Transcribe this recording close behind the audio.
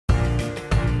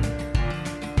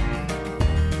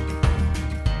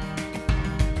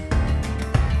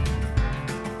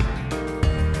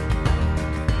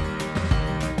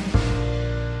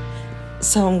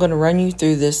So I'm going to run you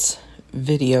through this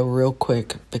video real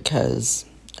quick because,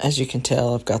 as you can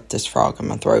tell, I've got this frog in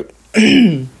my throat.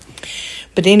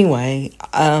 But anyway,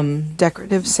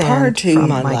 decorative sand prior to from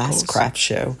my Michael's last craft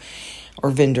show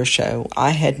or vendor show, I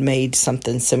had made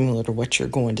something similar to what you're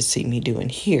going to see me doing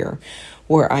here,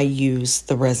 where I use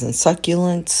the resin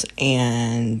succulents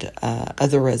and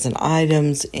other resin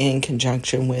items in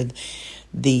conjunction with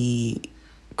the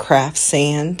craft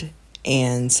sand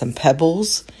and some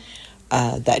pebbles,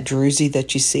 that druzy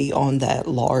that you see on that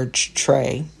large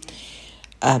tray.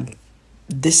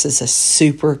 This is a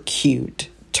super cute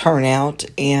turnout,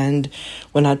 and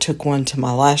when I took one to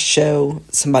my last show,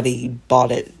 somebody bought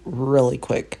it really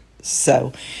quick.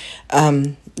 So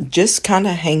just kind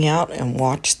of hang out and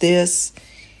watch this,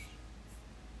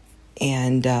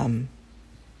 and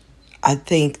I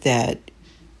think that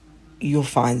you'll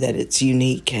find that it's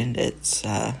unique and it's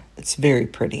very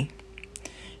pretty.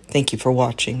 Thank you for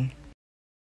watching.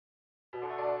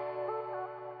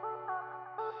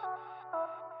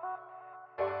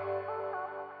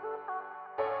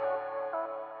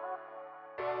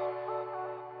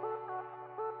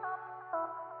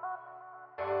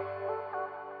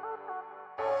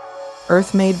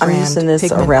 Earth-made brand. I'm using this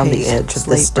pigment around the paste, edge of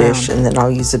this slate brown. dish, and then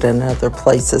I'll use it in other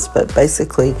places. But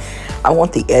basically, I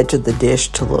want the edge of the dish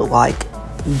to look like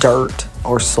dirt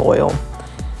or soil.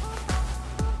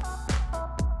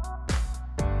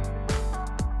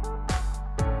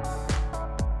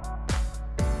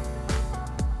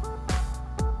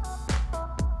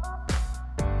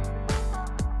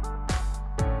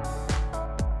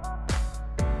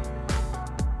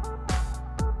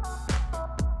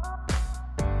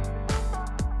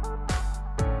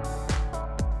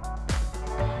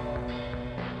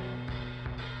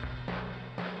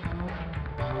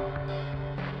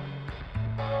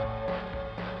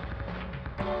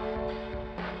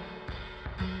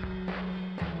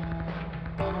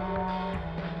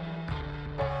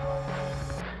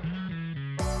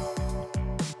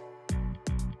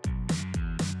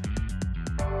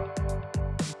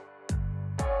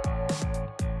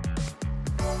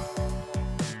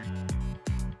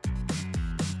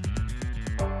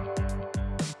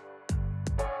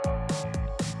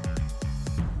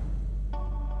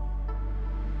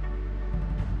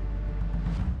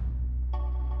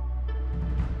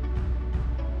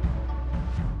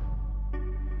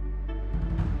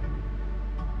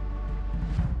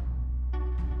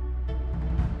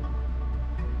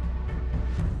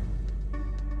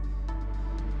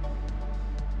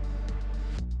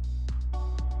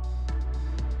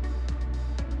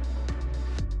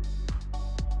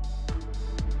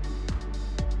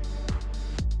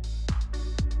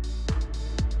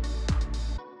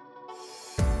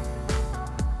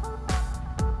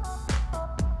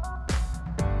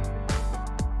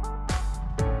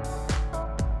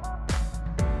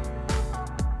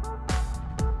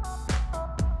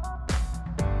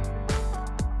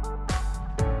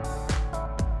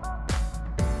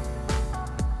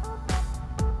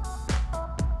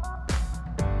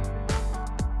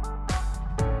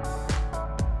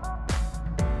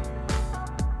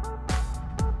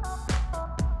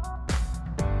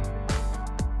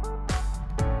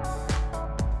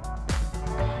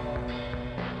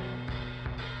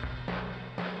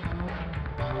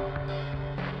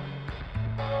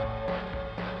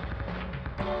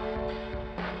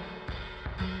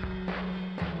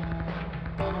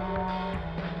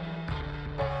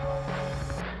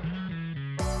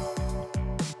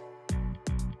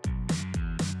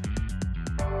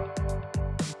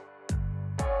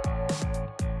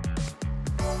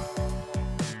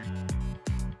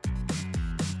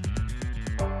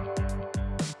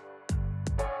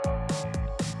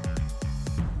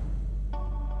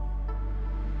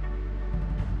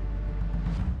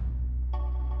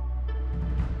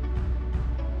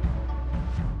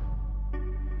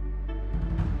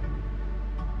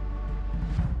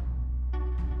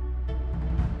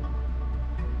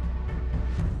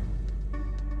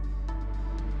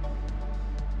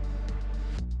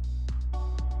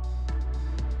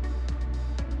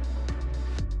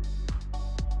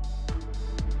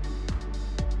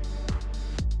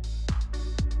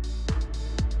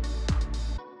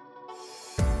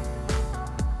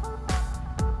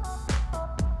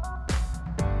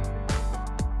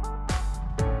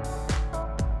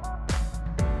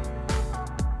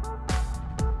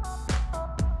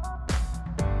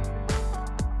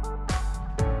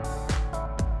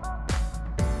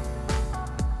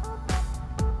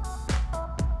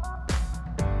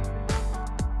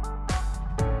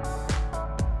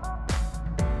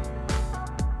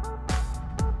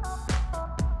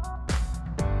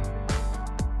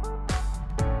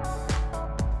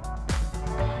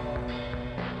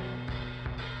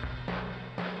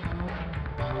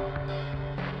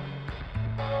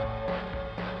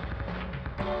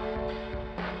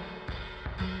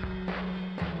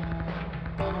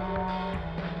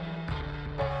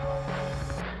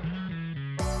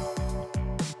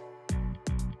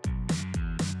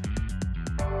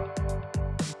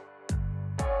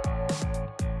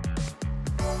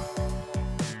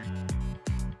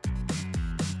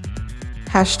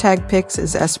 Hashtag pics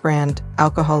is S-brand,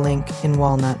 alcohol link in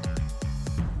walnut.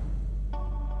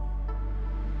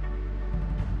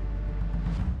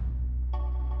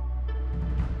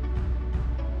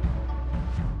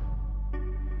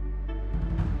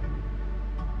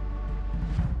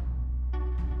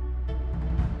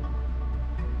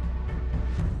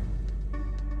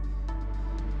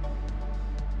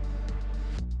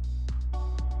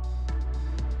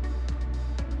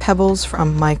 Pebbles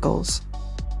from Michael's.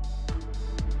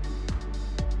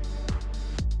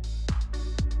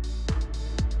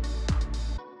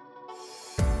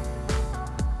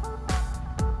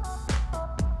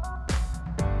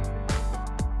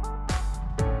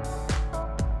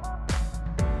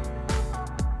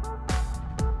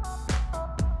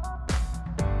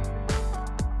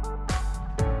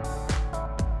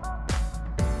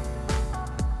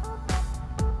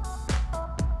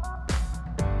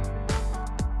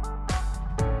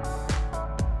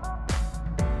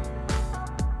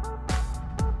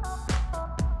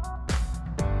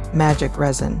 Magic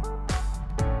resin.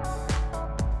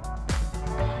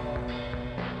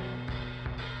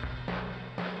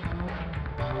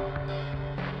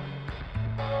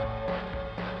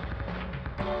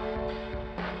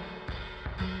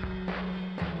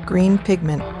 Green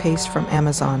pigment paste from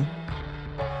Amazon.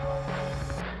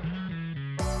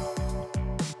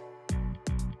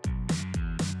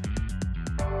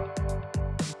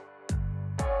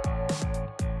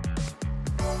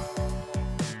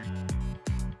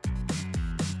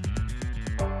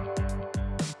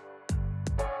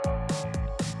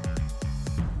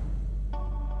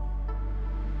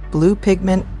 Blue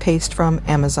pigment paste from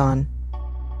Amazon.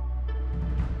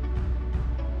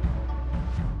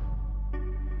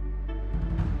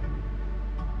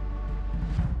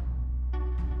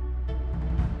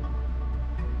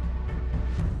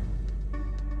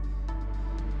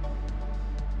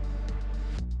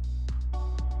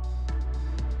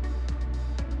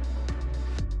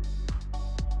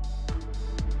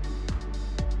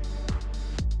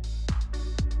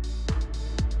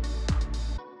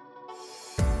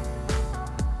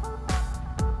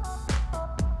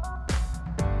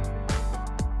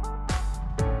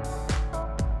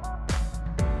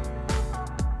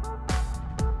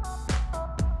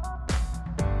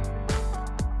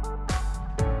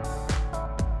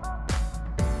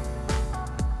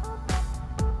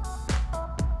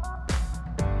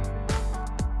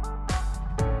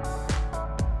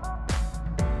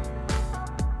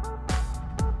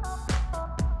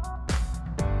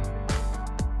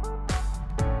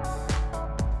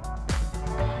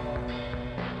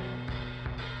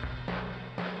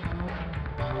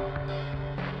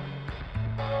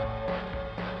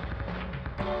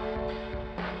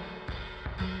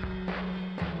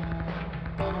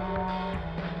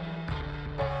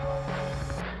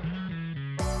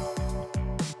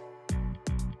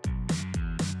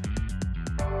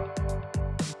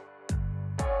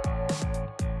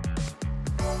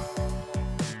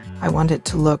 I want it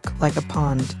to look like a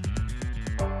pond.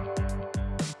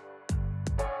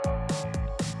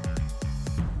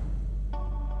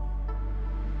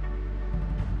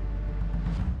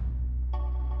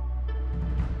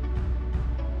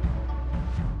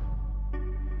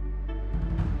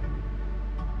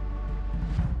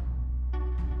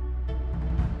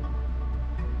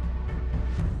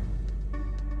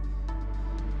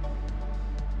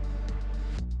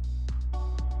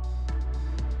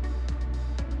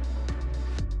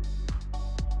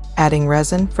 Adding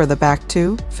resin for the back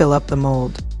to fill up the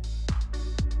mold.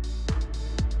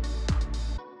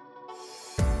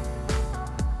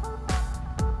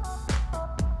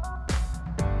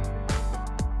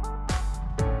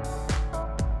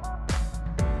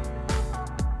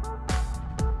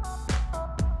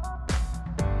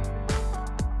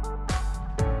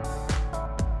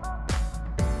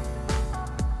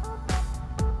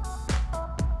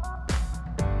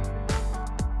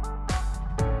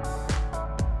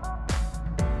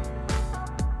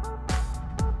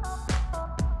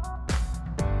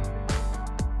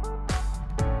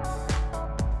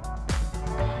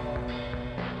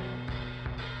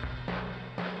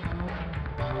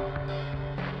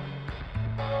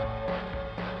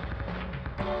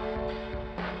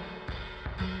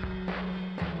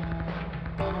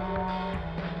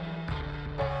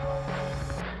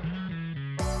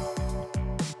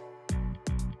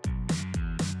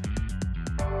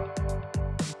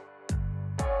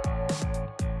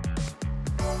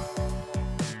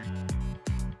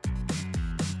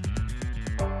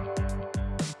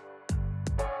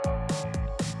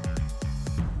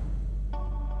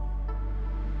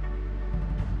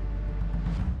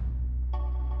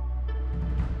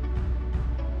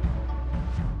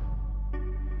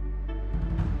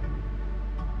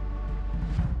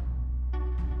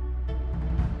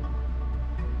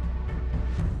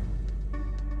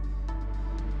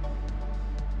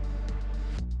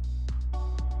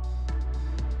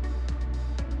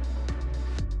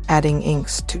 adding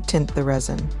inks to tint the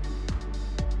resin.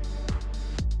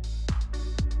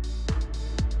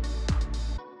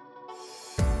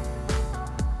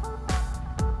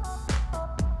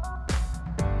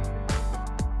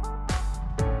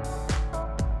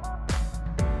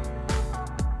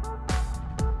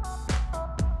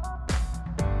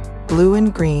 Blue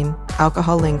and green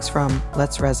alcohol inks from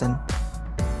Let's Resin.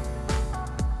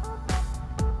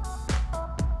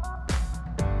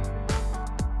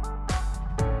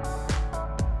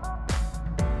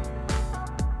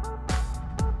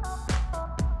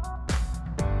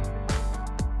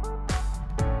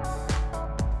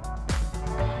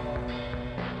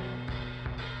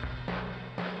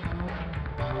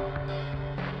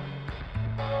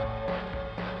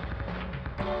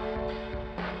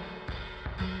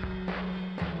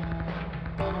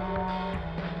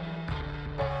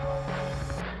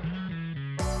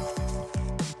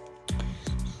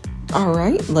 All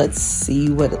right, let's see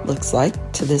what it looks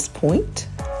like to this point.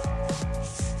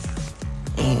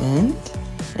 And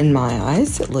in my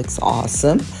eyes, it looks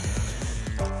awesome.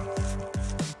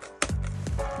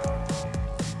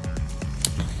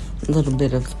 A little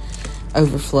bit of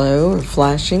overflow or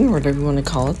flashing, or whatever you want to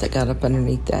call it, that got up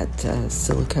underneath that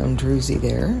silicone druzy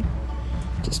there.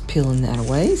 Just peeling that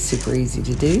away, super easy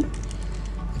to do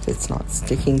if it's not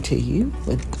sticking to you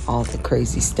with all the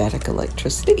crazy static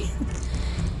electricity.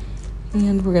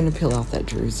 And we're going to peel off that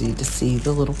druzy to see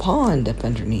the little pond up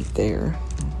underneath there.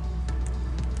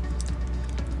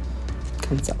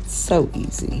 Comes out so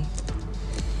easy.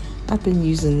 I've been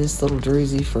using this little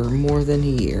druzy for more than a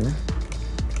year.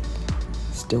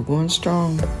 Still going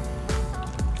strong.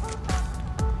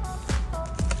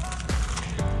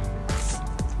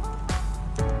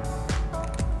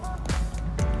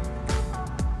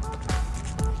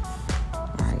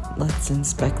 Alright, let's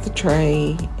inspect the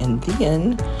tray, and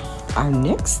then our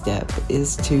next step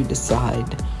is to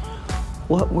decide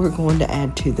what we're going to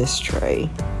add to this tray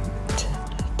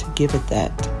to give it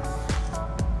that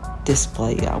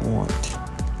display I want.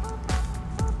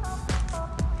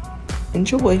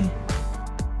 Enjoy!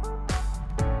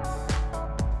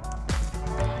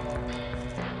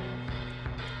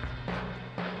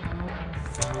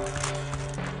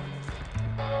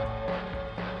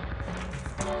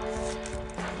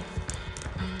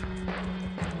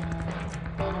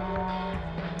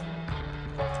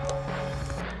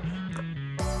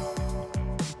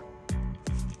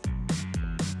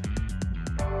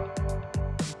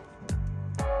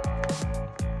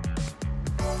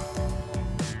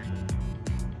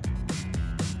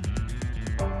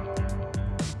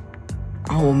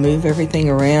 I will move everything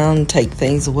around, take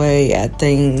things away, add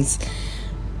things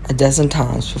a dozen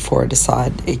times before I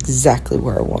decide exactly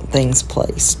where I want things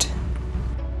placed.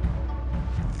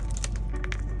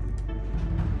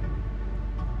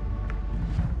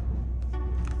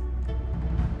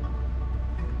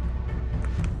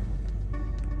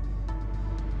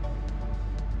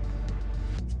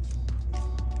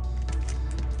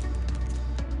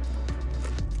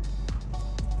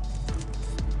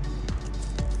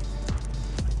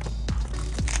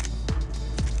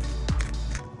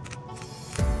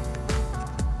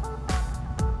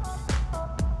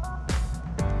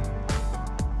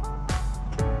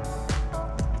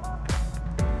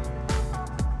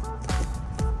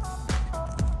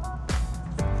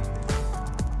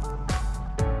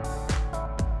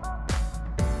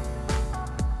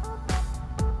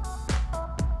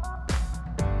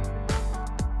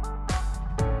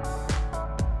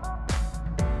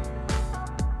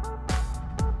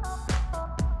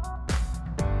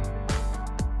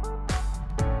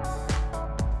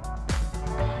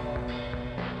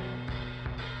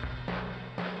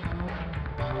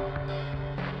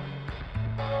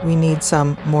 We need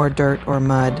some more dirt or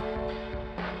mud.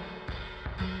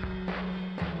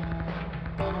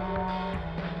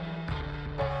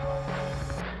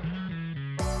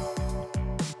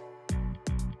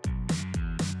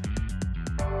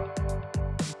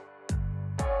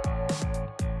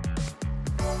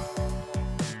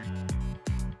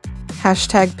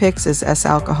 Hashtag pics is S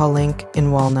alcohol ink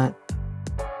in walnut.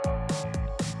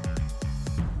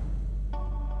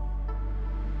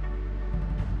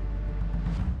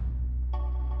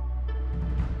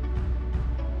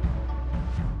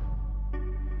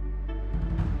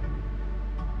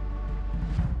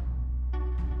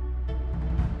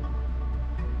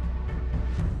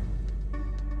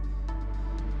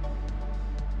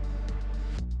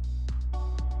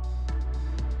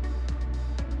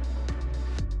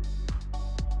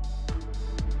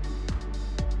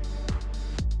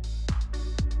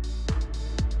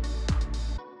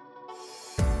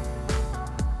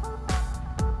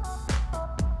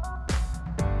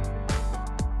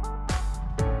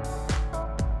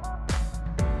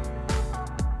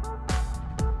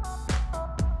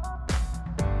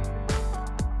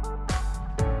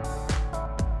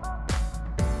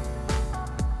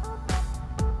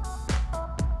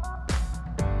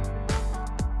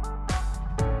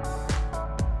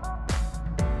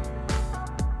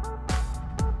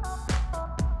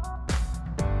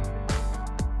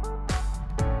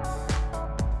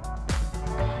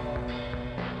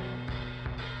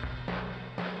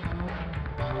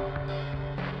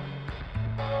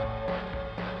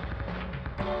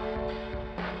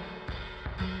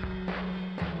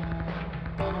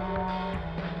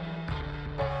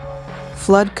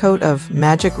 flood coat of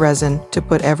magic resin to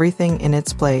put everything in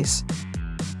its place.